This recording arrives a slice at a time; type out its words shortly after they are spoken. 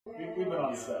We've been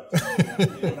on set.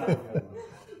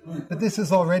 But this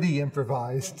is already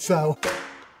improvised, so...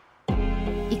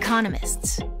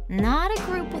 Economists, not a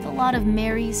group with a lot of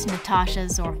Marys,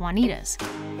 Natashas, or Juanitas.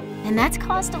 And that's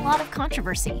caused a lot of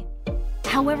controversy.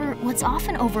 However, what's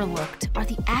often overlooked are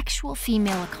the actual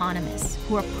female economists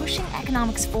who are pushing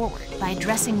economics forward by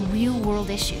addressing real-world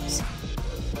issues.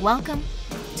 Welcome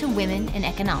to Women in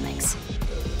Economics.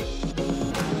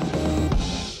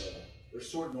 There's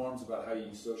short norms about how you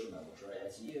use social networks, right?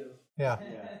 That's you. Yeah.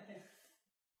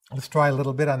 Let's try a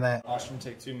little bit on that. Ostrom,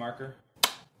 take 2 marker.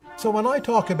 So when I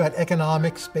talk about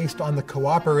economics based on the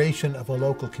cooperation of a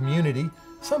local community,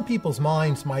 some people's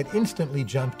minds might instantly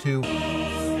jump to...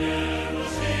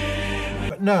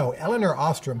 But no, Elinor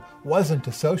Ostrom wasn't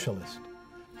a socialist.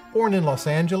 Born in Los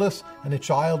Angeles and a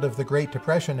child of the Great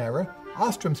Depression era,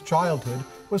 Ostrom's childhood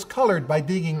was colored by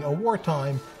digging a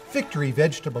wartime victory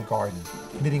vegetable garden,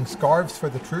 knitting scarves for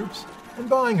the troops, and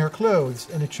buying her clothes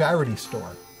in a charity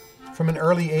store. From an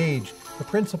early age, the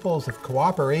principles of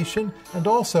cooperation and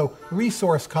also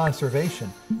resource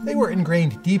conservation, they were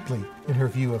ingrained deeply in her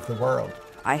view of the world.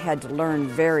 I had to learn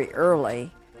very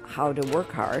early how to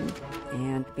work hard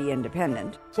and be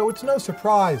independent. So it's no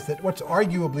surprise that what's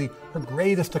arguably her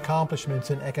greatest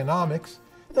accomplishments in economics,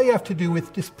 they have to do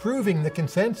with disproving the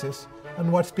consensus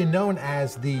on what's been known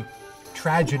as the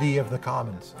tragedy of the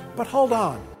commons. But hold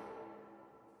on.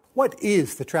 What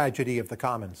is the tragedy of the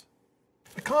commons?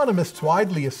 Economists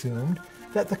widely assumed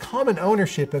that the common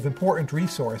ownership of important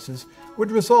resources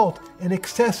would result in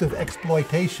excessive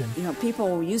exploitation.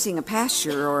 People using a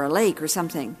pasture or a lake or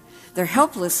something, they're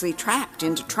helplessly trapped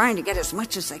into trying to get as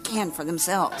much as they can for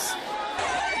themselves.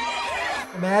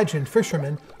 Imagine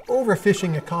fishermen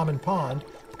overfishing a common pond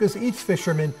because each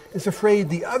fisherman is afraid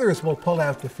the others will pull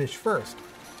out the fish first.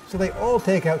 So they all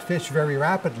take out fish very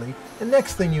rapidly, and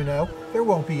next thing you know, there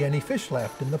won't be any fish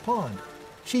left in the pond.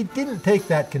 She didn't take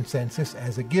that consensus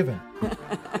as a given.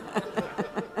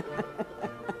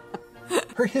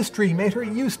 Her history made her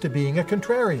used to being a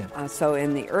contrarian. So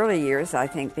in the early years, I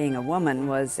think being a woman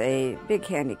was a big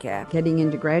handicap. Getting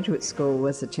into graduate school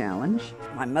was a challenge.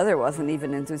 My mother wasn't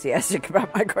even enthusiastic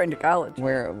about my going to college.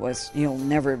 Where it was, you'll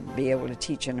never be able to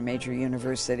teach in a major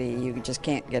university, you just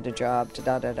can't get a job,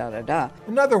 da-da-da-da-da.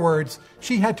 In other words,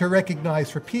 she had to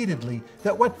recognize repeatedly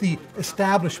that what the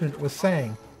establishment was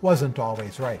saying wasn't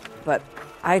always right. But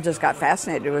I just got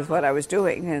fascinated with what I was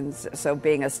doing, and so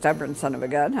being a stubborn son of a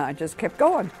gun, I just kept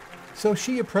going. So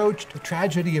she approached the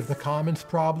tragedy of the commons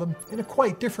problem in a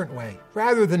quite different way.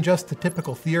 Rather than just the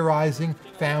typical theorizing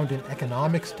found in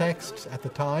economics texts at the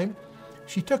time,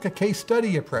 she took a case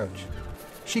study approach.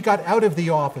 She got out of the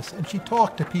office and she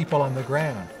talked to people on the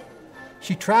ground.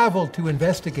 She traveled to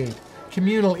investigate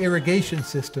communal irrigation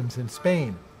systems in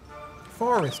Spain,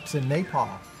 forests in Nepal,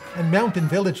 and mountain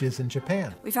villages in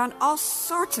Japan. We found all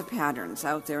sorts of patterns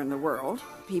out there in the world.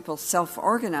 People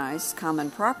self-organize common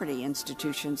property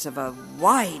institutions of a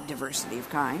wide diversity of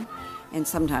kind, and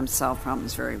sometimes solve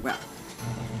problems very well.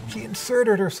 She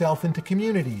inserted herself into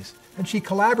communities, and she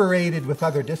collaborated with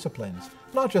other disciplines,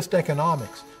 not just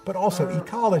economics, but also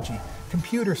ecology,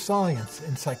 computer science,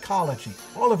 and psychology.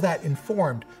 All of that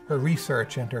informed her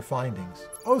research and her findings.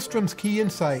 Ostrom's key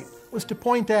insight was to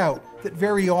point out that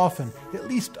very often, at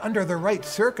least under the right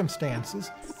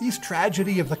circumstances, these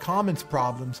tragedy of the commons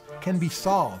problems can be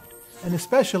solved, and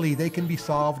especially they can be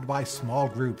solved by small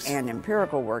groups. And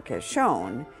empirical work has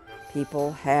shown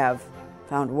people have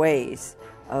found ways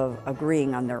of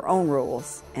agreeing on their own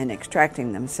rules and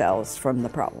extracting themselves from the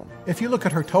problem. If you look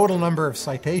at her total number of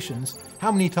citations,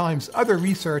 how many times other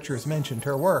researchers mentioned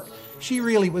her work, she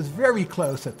really was very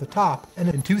close at the top. And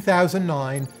in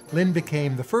 2009, Lynn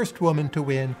became the first woman to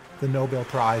win the Nobel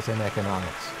Prize in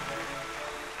economics.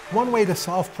 One way to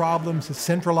solve problems is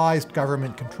centralized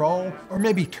government control, or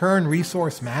maybe turn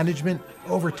resource management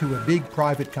over to a big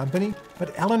private company.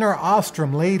 But Elinor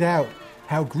Ostrom laid out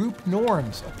how group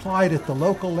norms applied at the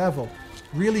local level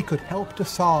really could help to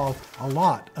solve a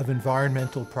lot of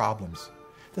environmental problems.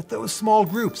 That those small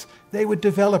groups, they would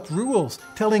develop rules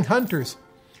telling hunters,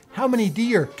 how many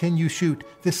deer can you shoot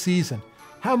this season?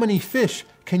 How many fish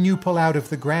can you pull out of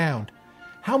the ground?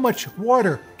 How much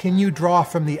water can you draw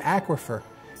from the aquifer?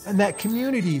 And that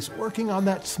communities working on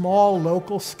that small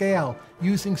local scale,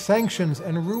 using sanctions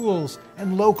and rules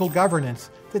and local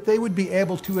governance, that they would be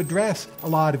able to address a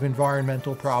lot of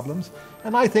environmental problems.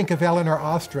 And I think of Elinor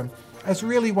Ostrom as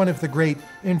really one of the great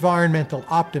environmental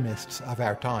optimists of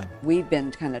our time. We've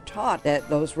been kind of taught that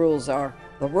those rules are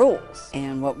the rules.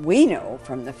 And what we know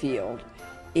from the field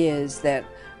is that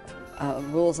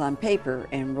rules on paper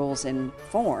and rules in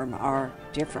form are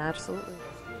different. Absolutely.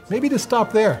 Maybe to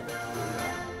stop there.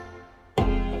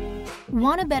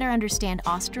 Want to better understand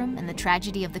Ostrom and the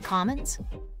tragedy of the commons?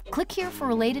 Click here for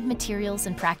related materials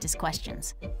and practice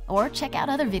questions, or check out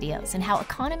other videos on how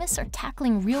economists are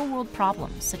tackling real-world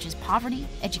problems such as poverty,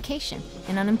 education,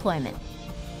 and unemployment.